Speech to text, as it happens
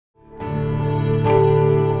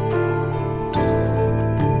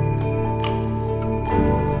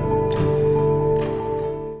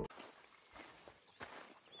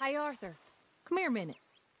a minute.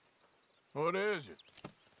 What is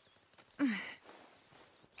it?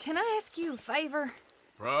 Can I ask you a favor?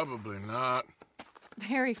 Probably not.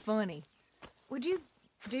 Very funny. Would you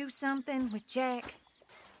do something with Jack?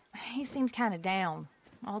 He seems kind of down.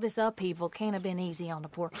 All this upheaval can't have been easy on the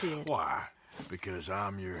poor kid. Why? Because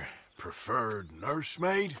I'm your preferred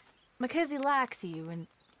nursemaid? Because he likes you and,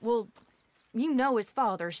 well, you know his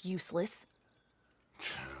father's useless.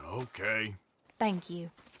 Okay. Thank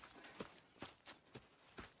you.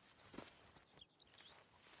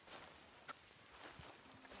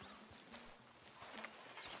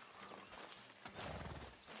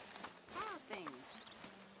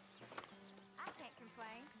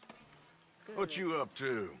 What you up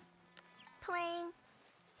to? Playing,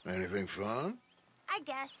 Anything fun? I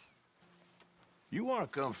guess. You want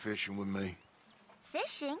to come fishing with me?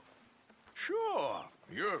 Fishing? Sure.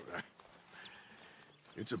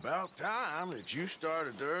 It's about time that you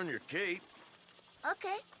started to earn your keep.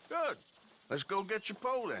 Okay, Good. Let's go get your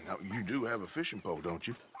pole then. Now, you do have a fishing pole, don't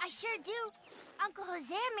you? I sure do. Uncle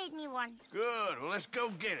Jose made me one. Good. Well, let's go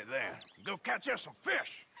get it then. Go catch us some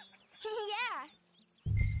fish. Yeah.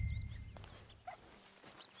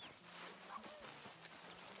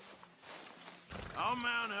 I'll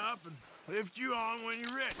mount up and lift you on when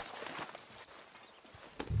you're ready.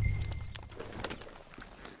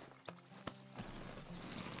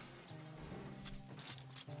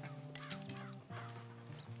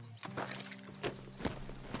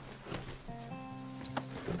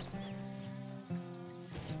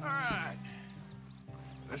 All right.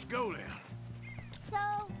 Let's go then. So,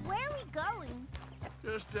 where are we going?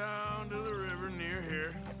 Just down to the river near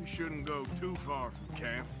here. You shouldn't go too far from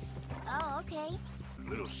camp. Oh, okay. A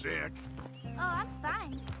little sick. Oh, I'm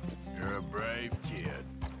fine. You're a brave kid.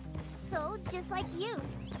 So, just like you.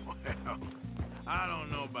 Well, I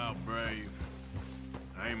don't know about brave.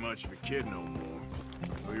 I ain't much of a kid no more.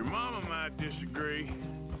 Well, your mama might disagree.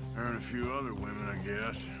 Her and a few other women, I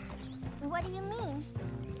guess. What do you mean?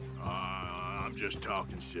 I'm just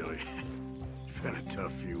talking silly. It's been a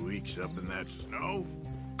tough few weeks up in that snow.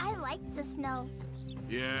 I like the snow.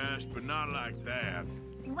 Yes, but not like that.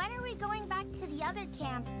 When are we going back to the other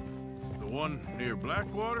camp? The one near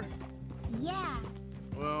Blackwater? Yeah.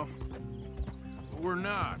 Well, we're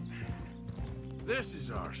not. This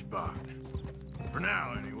is our spot. For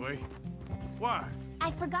now, anyway. Why?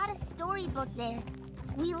 I forgot a storybook there.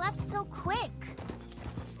 We left so quick.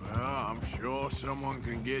 Well, I'm sure someone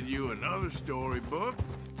can get you another storybook.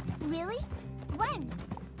 Really? When?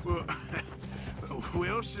 Well,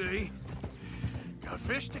 we'll see. Got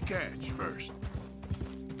fish to catch first.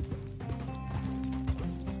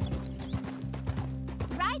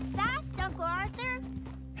 Ride fast, Uncle Arthur.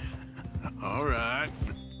 All right.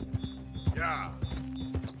 Yeah.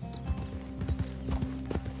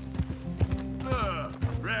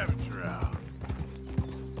 Rabbits are out.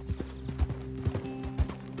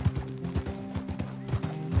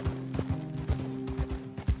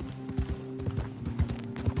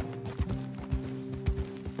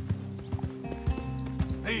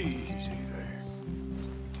 Easy there.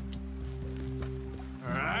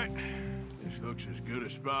 All right. This looks as good a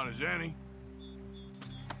spot as any.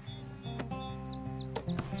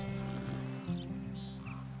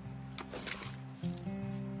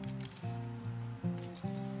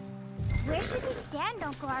 Where should we stand,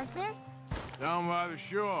 Uncle Arthur? Down by the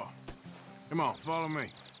shore. Come on, follow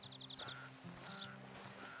me.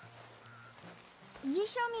 You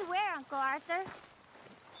show me where, Uncle Arthur.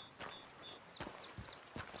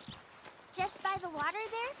 Just by the water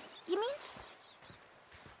there, you mean?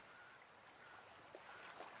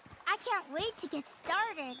 I can't wait to get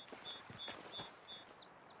started.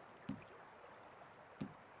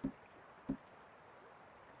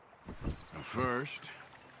 Now first,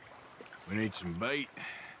 we need some bait.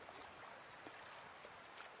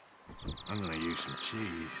 I'm gonna use some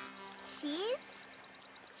cheese. Cheese?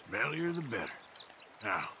 Smellier the better.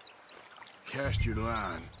 Now, cast your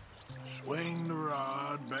line. Swing the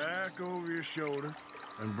rod back over your shoulder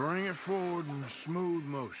and bring it forward in a smooth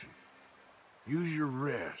motion. Use your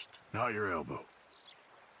wrist, not your elbow.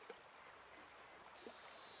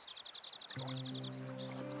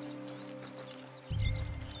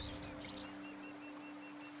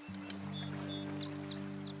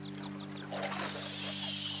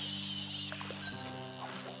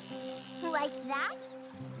 Like that?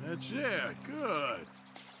 That's it. Good.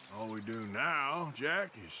 All we do now,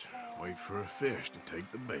 Jack, is wait for a fish to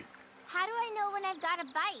take the bait. How do I know when I've got a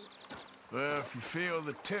bite? Well, if you feel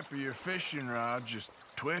the tip of your fishing rod just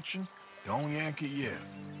twitching, don't yank it yet.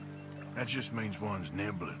 That just means one's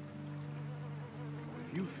nibbling.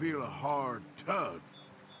 If you feel a hard tug,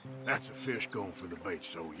 That's a fish going for the bait,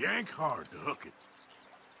 so yank hard to hook it.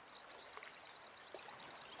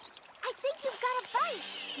 I think you've got a bite.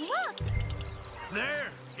 Look!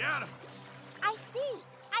 There! Got him! I see!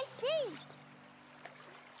 I see!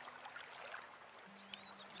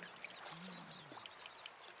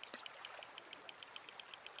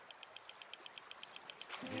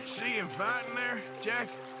 You see him fighting there, Jack?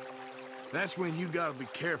 That's when you gotta be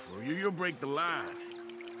careful. You'll break the line.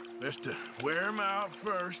 Best to wear him out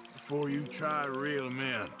first before you try to reel him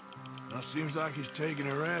in. Well, seems like he's taking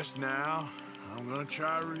a rest now. I'm gonna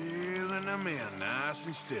try reeling him in nice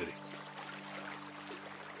and steady.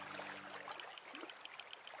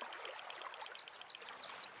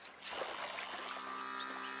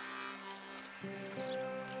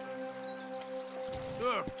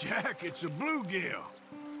 Look, Jack, it's a bluegill.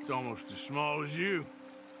 It's almost as small as you.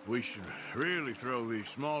 We should really throw these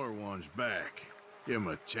smaller ones back. Give them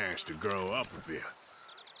a chance to grow up a bit.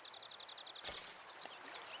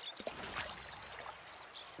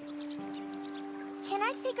 Can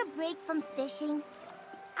I take a break from fishing?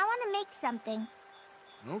 I want to make something.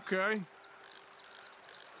 Okay.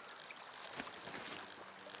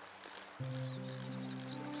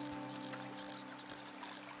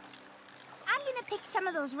 I'm gonna pick some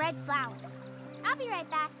of those red flowers. I'll be right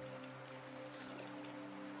back.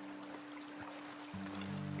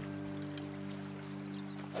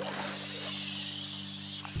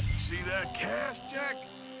 See that cast, Jack?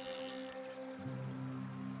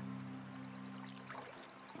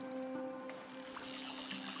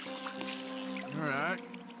 All right.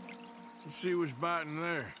 Let's see what's biting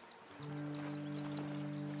there.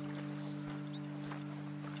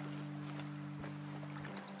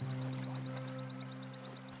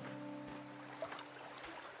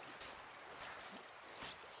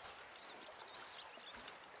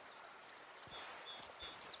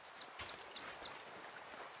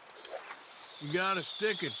 You gotta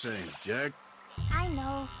stick at things, Jack. I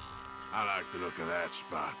know. I like the look of that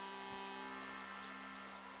spot.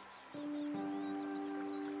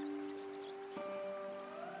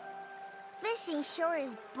 Fishing sure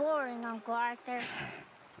is boring, Uncle Arthur.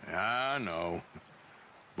 I know.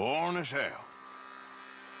 Boring as hell.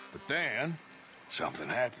 But then, something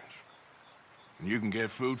happens. And you can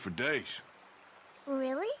get food for days.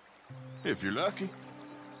 Really? If you're lucky.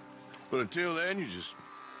 But until then, you just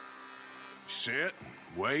sit,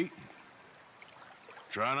 wait,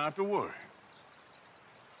 try not to worry.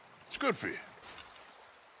 It's good for you.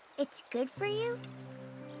 It's good for you?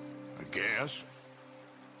 I guess.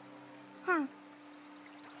 Huh.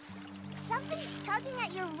 Something's tugging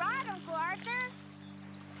at your rod, Uncle Arthur.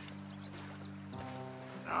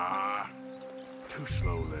 Ah, too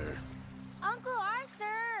slow there. Uncle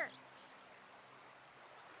Arthur!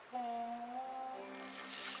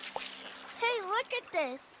 Hey, look at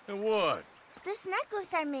this. And what? This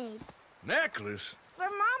necklace I made. Necklace? For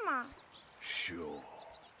Mama. Sure.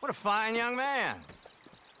 What a fine young man.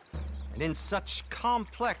 And in such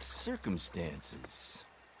complex circumstances.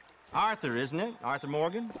 Arthur, isn't it? Arthur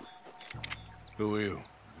Morgan? Who are you?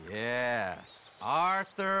 Yes,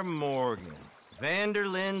 Arthur Morgan.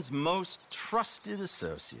 Vanderlyn's most trusted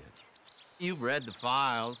associate. You've read the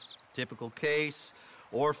files. Typical case.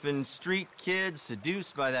 Orphaned street kid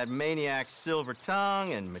seduced by that maniac's silver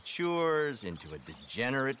tongue and matures into a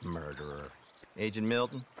degenerate murderer. Agent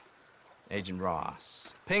Milton? Agent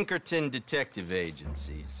Ross. Pinkerton Detective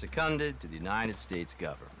Agency, seconded to the United States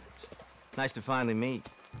government. Nice to finally meet.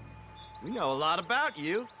 We know a lot about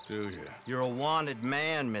you. Do you? You're a wanted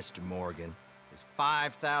man, Mr. Morgan. There's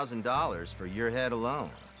 $5,000 for your head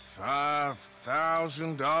alone.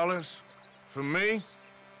 $5,000? For me?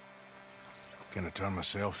 Can I turn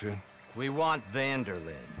myself in? We want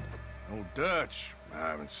Vanderlyn. Old Dutch. I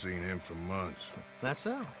haven't seen him for months. That's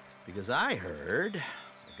so. Because I heard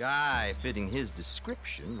a guy fitting his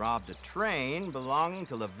description robbed a train belonging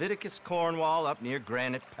to Leviticus Cornwall up near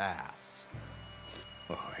Granite Pass.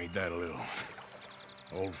 Oh, ain't that a little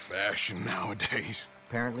old-fashioned nowadays?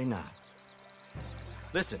 Apparently not.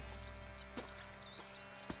 Listen.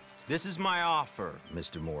 This is my offer,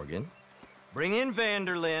 Mr. Morgan. Bring in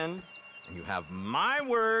Vanderlyn, and you have my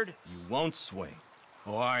word you won't swing.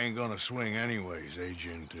 Oh, I ain't gonna swing anyways,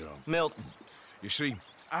 Agent, Milton. You see,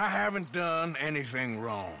 I haven't done anything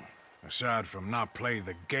wrong, aside from not playing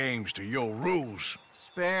the games to your rules.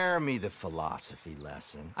 Spare me the philosophy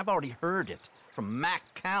lesson. I've already heard it from Mac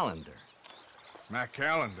Callender. Mac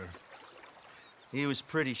Callender? He was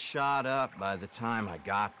pretty shot up by the time I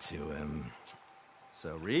got to him.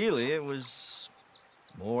 So really, it was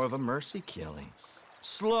more of a mercy killing.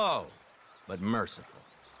 Slow, but merciful.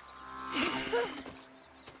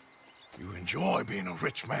 You enjoy being a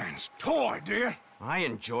rich man's toy, do you? I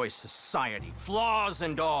enjoy society, flaws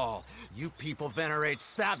and all. You people venerate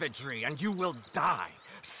savagery, and you will die.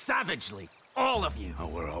 Savagely. All of you. Oh,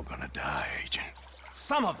 we're all gonna die, Agent.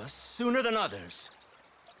 Some of us sooner than others.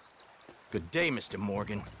 Good day, Mr.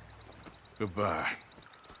 Morgan. Goodbye.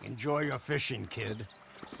 Enjoy your fishing, kid,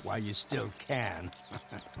 while you still can.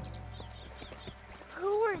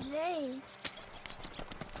 Who are they?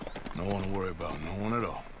 No one to worry about, no one at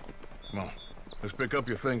all. Come on, let's pick up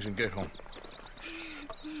your things and get home.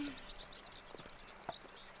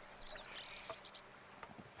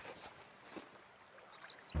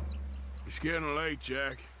 It's getting late,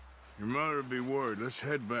 Jack. Your mother'll be worried. Let's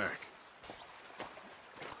head back.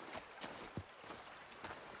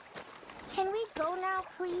 Can we go now,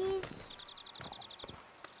 please?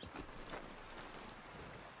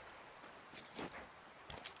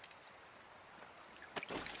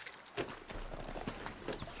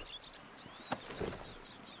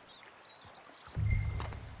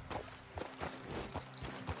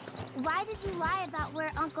 Why did you lie about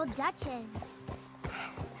where Uncle Dutch is?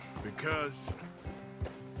 Because...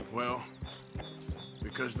 well...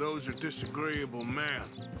 because those are disagreeable men.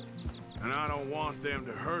 And I don't want them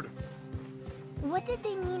to hurt him. What did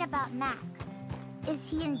they mean about Mac? Is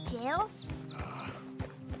he in jail?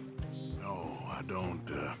 No, I don't,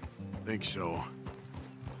 think so.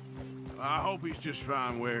 I hope he's just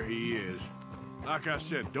fine where he is. Like I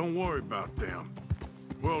said, don't worry about them.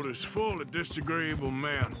 The world is full of disagreeable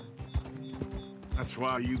men. That's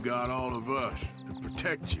why you got all of us, to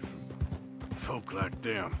protect you from folk like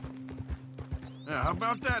them. Now, how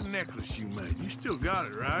about that necklace you made? You still got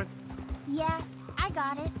it, right? Yeah, I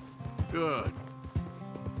got it. Good.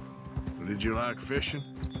 Did you like fishing?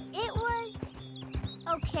 It was...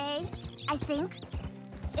 okay, I think.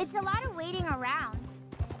 It's a lot of waiting around.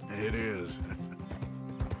 It is.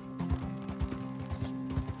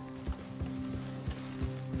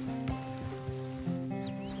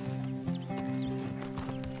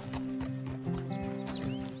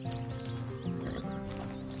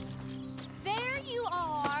 There you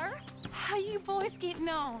are. How you boys getting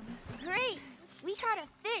on? Great! We caught a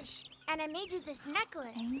fish, and I made you this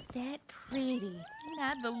necklace. Ain't that pretty? Ain't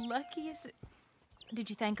I the luckiest? Did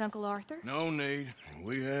you thank Uncle Arthur? No need.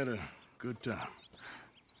 We had a good time.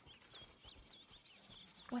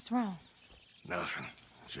 What's wrong? Nothing.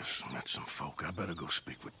 Just met some folk. I better go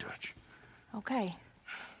speak with Dutch. Okay.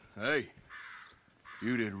 Hey,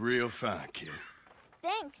 you did real fine, kid.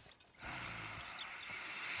 Thanks.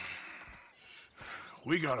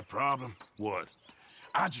 We got a problem. What?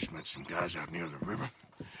 I just met some guys out near the river.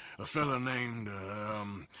 A fella named,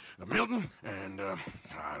 Milton, and,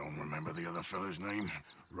 I don't remember the other fella's name.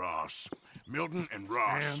 Ross. Milton and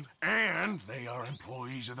Ross. And they are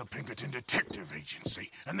employees of the Pinkerton Detective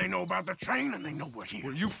Agency. And they know about the train, and they know we're here.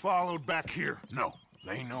 Were you followed back here? No,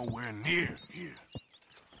 they know we're near here.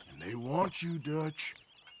 And they want you, Dutch.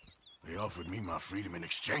 They offered me my freedom in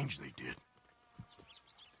exchange, they did.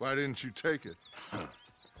 Why didn't you take it?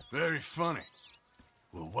 Very funny.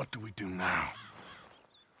 Well, what do we do now?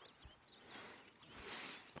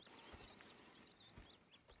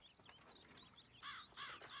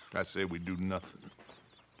 I say we do nothing.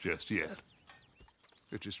 Just yet.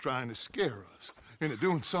 They're just trying to scare us into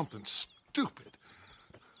doing something stupid.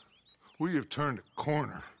 We have turned a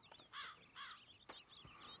corner.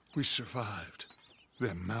 We survived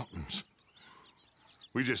them mountains.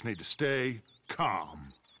 We just need to stay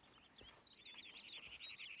calm.